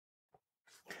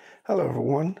Hello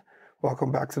everyone,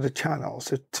 welcome back to the channel.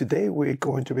 So today we're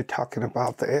going to be talking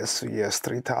about the SVS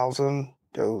 3000,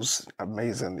 those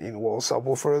amazing in-wall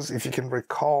subwoofers. If you can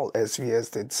recall, SVS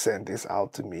did send this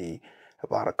out to me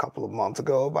about a couple of months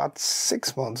ago, about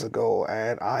 6 months ago,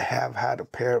 and I have had a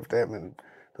pair of them in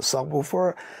the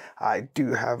subwoofer. I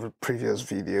do have a previous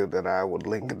video that I would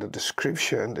link in the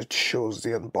description that shows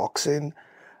the unboxing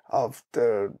of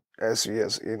the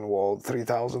SVS In-Wall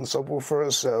 3000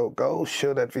 subwoofer, so go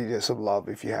show that video some love.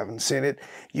 If you haven't seen it,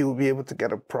 you'll be able to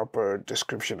get a proper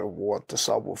description of what the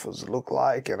subwoofers look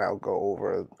like, and I'll go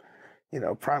over,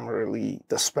 primarily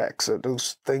the specs, so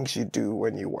those things you do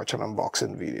when you watch an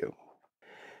unboxing video.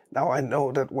 Now, I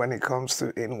know that when it comes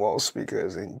to in-wall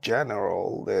speakers in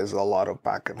general, there's a lot of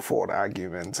back and forth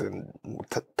arguments and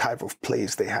type of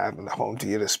place they have in the home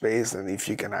theater space, and if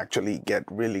you can actually get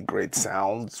really great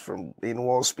sounds from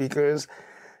in-wall speakers.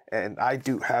 And I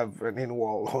do have an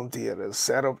in-wall home theater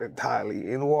set up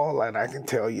entirely in-wall, and I can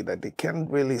tell you that they can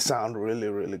really sound really,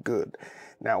 really good.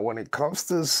 Now, when it comes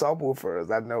to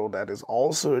subwoofers, I know that is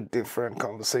also a different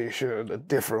conversation, a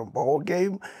different ball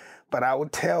game. But I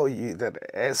would tell you that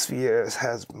SVS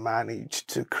has managed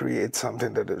to create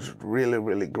something that is really,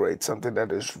 really great, something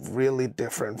that is really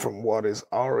different from what is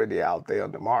already out there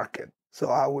on the market. So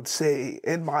I would say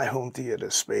in my home theater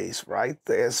space, right,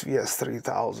 the SVS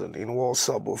 3000 in-wall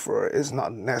subwoofer is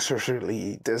not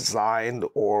necessarily designed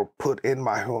or put in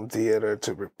my home theater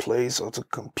to replace or to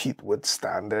compete with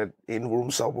standard in-room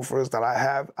subwoofers that I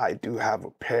have. I do have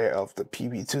a pair of the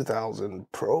PB2000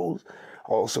 Pros,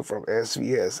 also from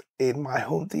SVS, in my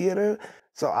home theater.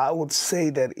 So I would say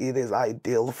that it is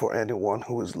ideal for anyone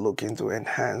who is looking to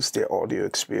enhance their audio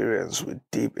experience with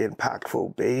deep,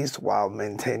 impactful bass while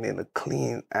maintaining a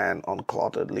clean and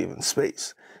uncluttered living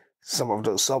space. Some of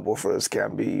those subwoofers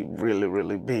can be really,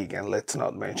 really big, and let's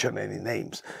not mention any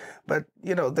names. But,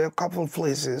 there are a couple of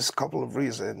places, couple of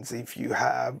reasons. If you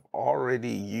have already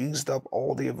used up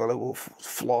all the available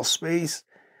floor space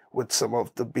with some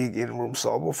of the big in-room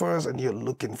subwoofers and you're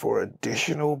looking for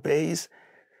additional bass,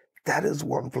 that is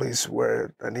one place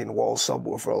where an in-wall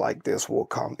subwoofer like this will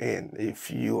come in. If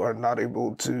you are not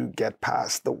able to get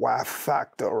past the WAF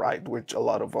factor, right, which a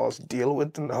lot of us deal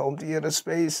with in the home theater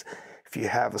space, if you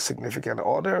have a significant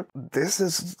order, this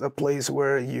is a place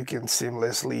where you can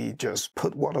seamlessly just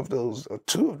put one of those or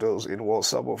two of those in-wall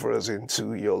subwoofers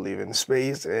into your living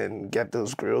space and get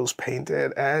those grills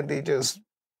painted, and they just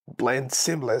blend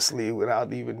seamlessly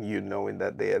without even you knowing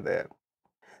that they are there.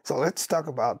 So let's talk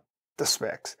about the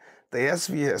specs. The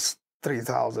SVS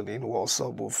 3000 in-wall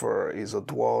subwoofer is a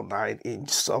dual 9-inch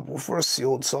subwoofer,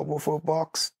 sealed subwoofer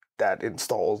box that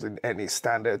installs in any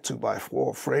standard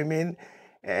 2x4 framing,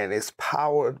 and is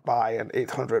powered by an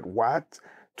 800 watt,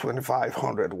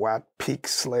 2500 watt peak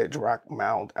sledge rack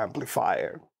mount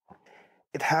amplifier.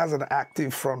 It has an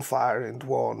active front firing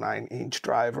dual 9-inch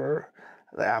driver.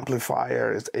 The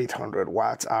amplifier is 800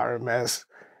 watts RMS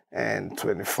and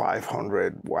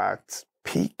 2500 watts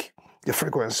peak. The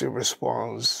frequency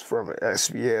response from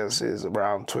SVS is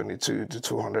around 22 to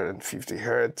 250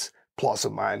 hertz, plus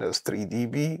or minus 3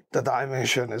 dB. The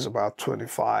dimension is about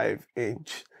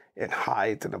 25-inch in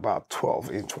height and about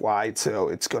 12-inch wide, so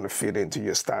it's going to fit into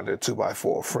your standard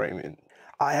 2x4 framing.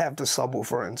 I have the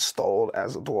subwoofer installed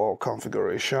as a dual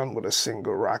configuration with a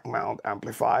single rack mount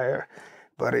amplifier,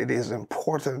 but it is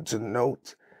important to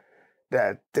note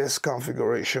that this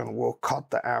configuration will cut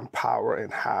the amp power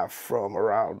in half from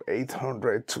around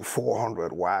 800 to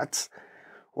 400 watts,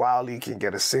 while you can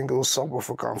get a single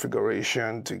subwoofer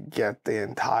configuration to get the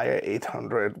entire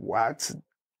 800 watts.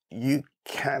 You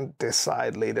can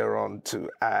decide later on to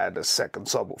add a second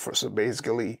subwoofer. So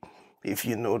basically, if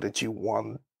you know that you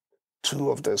want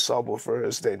two of the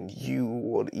subwoofers, then you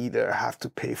would either have to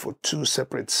pay for two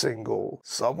separate single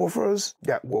subwoofers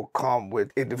that will come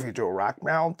with individual rack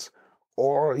mounts,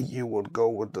 or you would go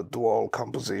with the dual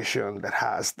composition that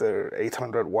has the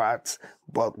 800 watts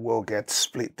but will get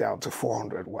split down to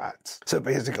 400 watts. So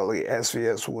basically,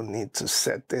 SVS will need to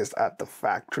set this at the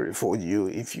factory for you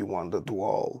if you want the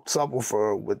dual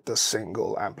subwoofer with the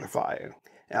single amplifier.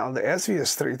 Now, the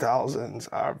SVS 3000s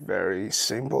are very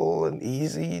simple and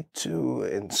easy to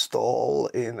install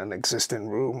in an existing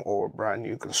room or brand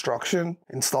new construction.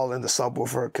 Installing the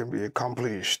subwoofer can be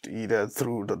accomplished either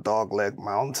through the dogleg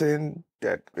mounting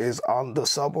that is on the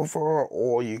subwoofer,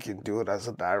 or you can do it as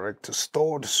a direct to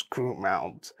stored screw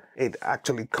mount. It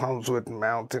actually comes with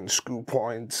mounting screw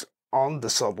points on the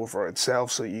subwoofer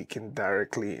itself, so you can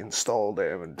directly install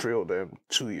them and drill them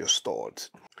to your storage.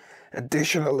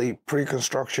 Additionally,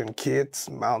 pre-construction kits,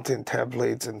 mounting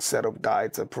templates, and setup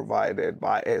guides are provided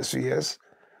by SVS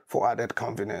for added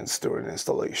convenience during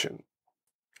installation.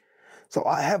 So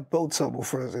I have both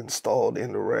subwoofers installed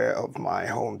in the rear of my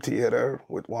home theater,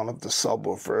 with one of the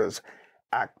subwoofers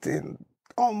acting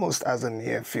almost as a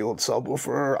near-field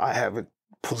subwoofer. I have it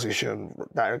positioned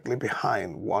directly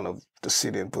behind one of the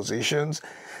sitting positions.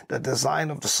 The design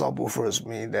of the subwoofers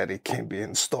mean that it can be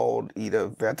installed either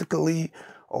vertically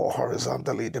or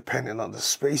horizontally, depending on the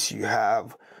space you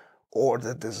have or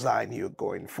the design you're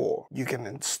going for. You can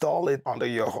install it under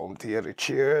your home theater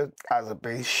chair as a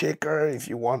base shaker if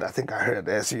you want. I think I heard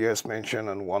SVS mention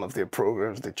on one of their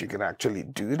programs that you can actually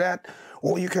do that.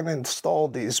 Or you can install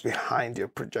these behind your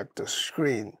projector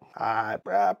screen. I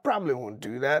probably won't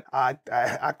do that. I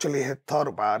actually had thought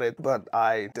about it, but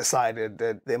I decided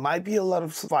that there might be a lot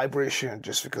of vibration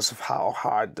just because of how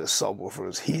hard the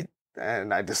subwoofers hit,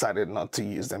 and I decided not to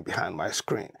use them behind my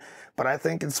screen. But I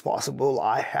think it's possible.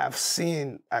 I have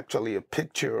seen actually a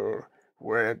picture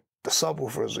where the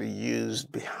subwoofers were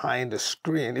used behind the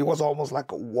screen. It was almost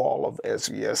like a wall of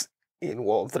SVS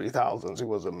In-Wall 3000s. It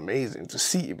was amazing to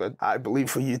see, but I believe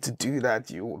for you to do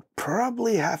that, you would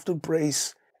probably have to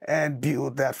brace and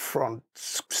build that front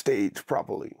stage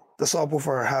properly. The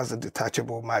subwoofer has a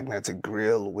detachable magnetic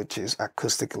grille, which is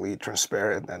acoustically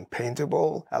transparent and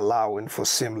paintable, allowing for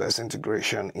seamless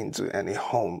integration into any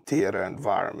home theater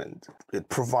environment. It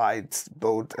provides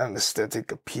both an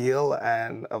aesthetic appeal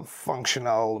and a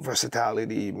functional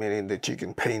versatility, meaning that you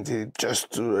can paint it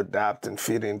just to adapt and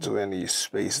fit into any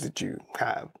space that you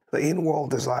have. The in-wall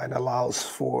design allows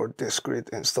for discrete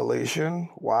installation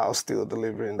while still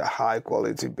delivering the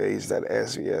high-quality bass that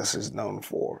SVS is known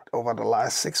for. Over the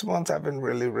last 6 months, I've been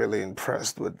really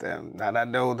impressed with them. And I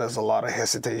know there's a lot of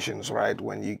hesitations, right,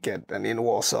 when you get an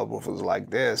in-wall subwoofers like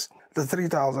this. The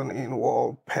 3000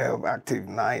 in-wall pair of active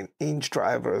 9-inch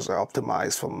drivers are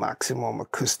optimized for maximum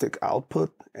acoustic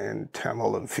output and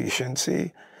thermal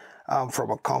efficiency.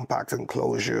 From a compact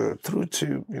enclosure through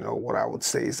to, what I would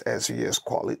say is SVS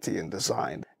quality and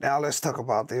design. Now let's talk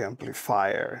about the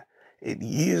amplifier. It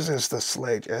uses the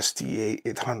Sledge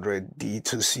STA800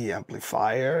 D2C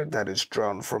amplifier that is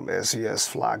drawn from SVS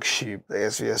flagship, the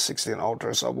SVS 16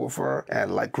 Ultra subwoofer.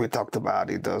 And like we talked about,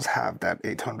 it does have that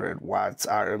 800 watts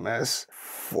RMS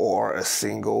for a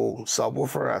single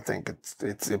subwoofer. I think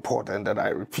it's important that I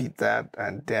repeat that.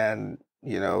 And then,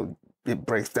 it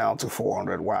breaks down to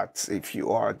 400 watts if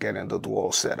you are getting the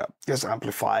dual setup. This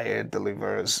amplifier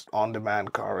delivers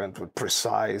on-demand current with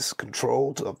precise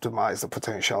control to optimize the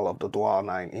potential of the dual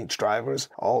 9-inch drivers.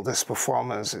 All this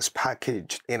performance is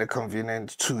packaged in a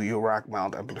convenient 2U rack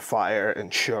mount amplifier,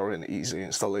 ensuring easy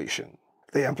installation.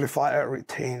 The amplifier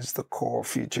retains the core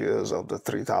features of the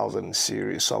 3000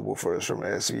 series subwoofers from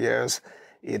SVS.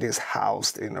 It is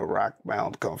housed in a rack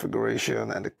mount configuration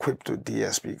and equipped with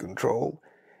DSP control.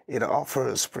 It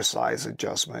offers precise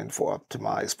adjustment for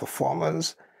optimized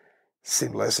performance.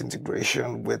 Seamless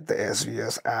integration with the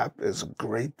SVS app is a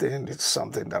great thing. It's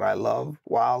something that I love.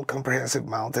 While comprehensive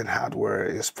mounting hardware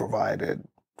is provided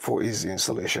for easy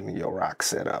installation in your rack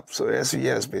setup. So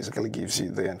SVS basically gives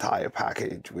you the entire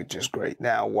package, which is great.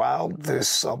 Now, while this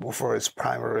subwoofer is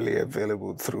primarily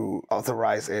available through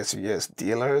authorized SVS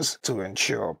dealers to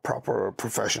ensure proper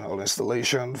professional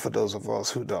installation, for those of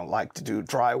us who don't like to do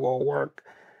drywall work,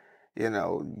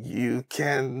 you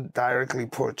can directly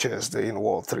purchase the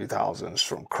In-Wall 3000s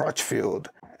from Crutchfield,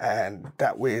 and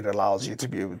that way it allows you to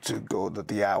be able to go the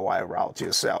DIY route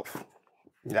yourself.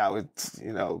 Now, it's,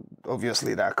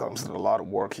 obviously that comes with a lot of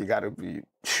work. You got to be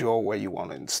sure where you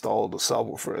want to install the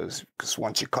subwoofers, because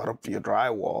once you cut up your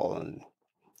drywall and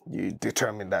you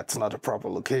determine that's not a proper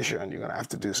location, you're going to have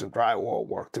to do some drywall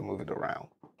work to move it around.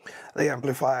 The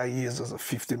amplifier uses a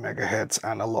 50 MHz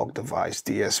analog device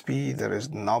DSP that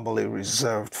is normally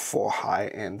reserved for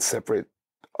high-end separate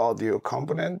audio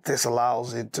component. This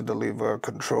allows it to deliver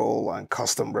control and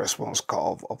custom response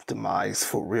curve optimized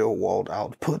for real-world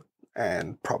output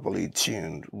and properly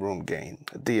tuned room gain.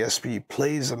 The DSP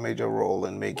plays a major role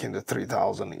in making the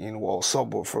 3000 in-wall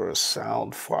subwoofer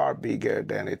sound far bigger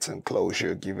than its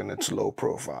enclosure given its low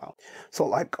profile. So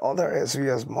like other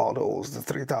SVS models, the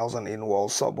 3000 in-wall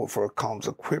subwoofer comes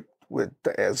equipped with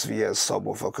the SVS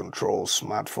Subwoofer Control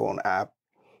smartphone app.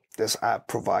 This app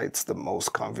provides the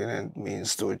most convenient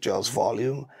means to adjust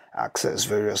volume, access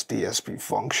various DSP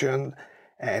functions,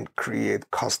 and create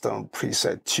custom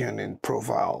preset tuning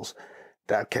profiles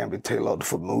that can be tailored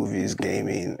for movies,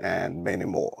 gaming, and many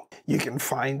more. You can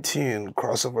fine-tune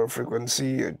crossover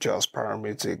frequency, adjust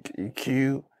parametric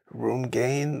EQ, room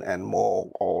gain, and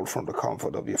more, all from the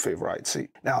comfort of your favorite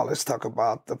seat. Now let's talk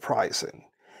about the pricing.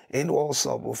 In-wall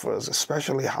subwoofers,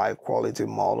 especially high-quality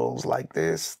models like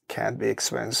this, can be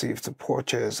expensive to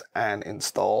purchase and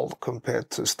install compared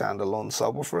to standalone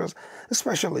subwoofers,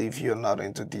 especially if you're not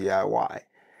into DIY.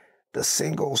 The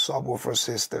single subwoofer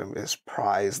system is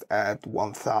priced at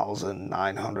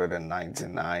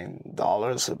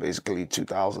 $1,999, so basically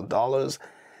 $2,000.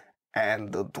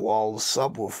 And the dual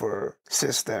subwoofer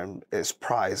system is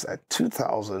priced at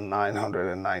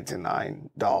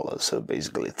 $2,999, so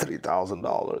basically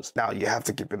 $3,000. Now you have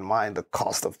to keep in mind the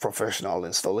cost of professional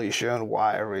installation,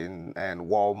 wiring, and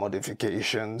wall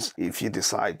modifications if you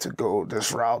decide to go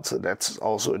this route. So that's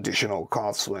also additional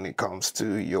costs when it comes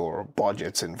to your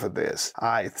budgeting for this.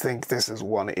 I think this is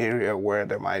one area where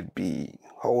there might be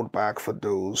hold back for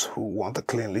those who want a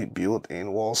cleanly built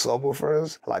in-wall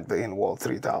subwoofers like the In-Wall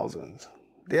 3000s.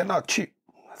 They're not cheap.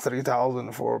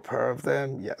 3,000 for a pair of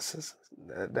them, yes,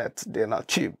 they're not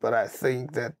cheap, but I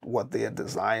think that what they are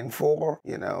designed for,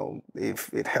 you know,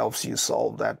 if it helps you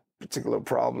solve that particular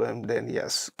problem, then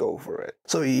yes, go for it.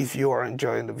 So if you are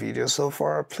enjoying the video so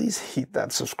far, please hit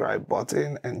that subscribe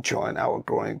button and join our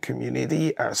growing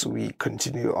community as we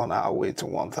continue on our way to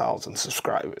 1,000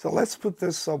 subscribers. So let's put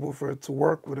this subwoofer to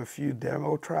work with a few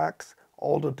demo tracks.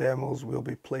 All the demos will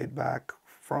be played back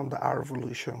from the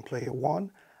Revolution Player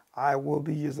 1. I will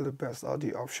be using the best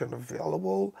audio option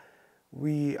available.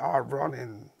 We are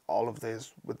running all of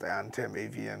this with the Anthem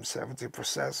AVM70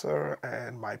 processor,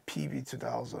 and my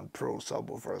PB2000 Pro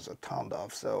subwoofers are turned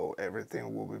off, so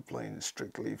everything will be playing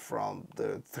strictly from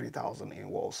the 3000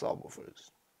 in-wall subwoofers.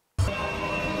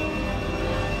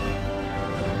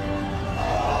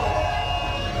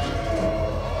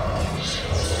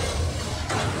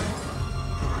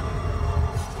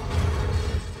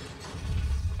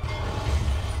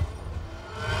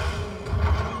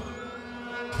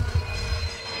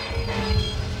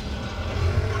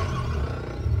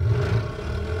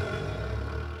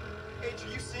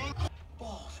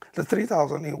 The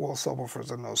 3000 in-wall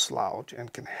subwoofers are no slouch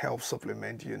and can help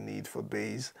supplement your need for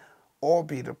bass or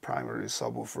be the primary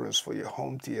subwoofers for your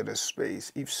home theater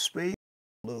space if space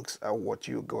looks at what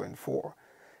you're going for.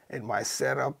 In my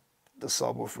setup, the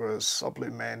subwoofers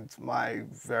supplement my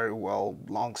very well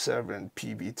long-serving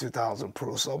PB2000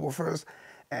 Pro subwoofers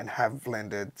and have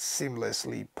blended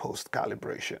seamlessly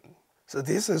post-calibration. So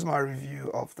this is my review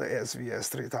of the SVS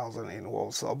 3000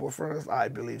 in-wall subwoofers. I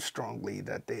believe strongly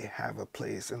that they have a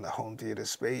place in the home theater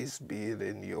space, be it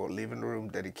in your living room,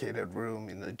 dedicated room,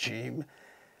 in the gym.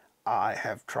 I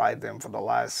have tried them for the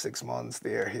last 6 months.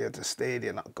 They're here to stay.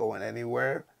 They're not going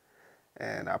anywhere.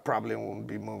 And I probably won't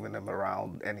be moving them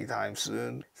around anytime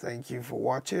soon. Thank you for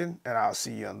watching, and I'll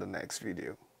see you on the next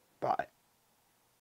video. Bye.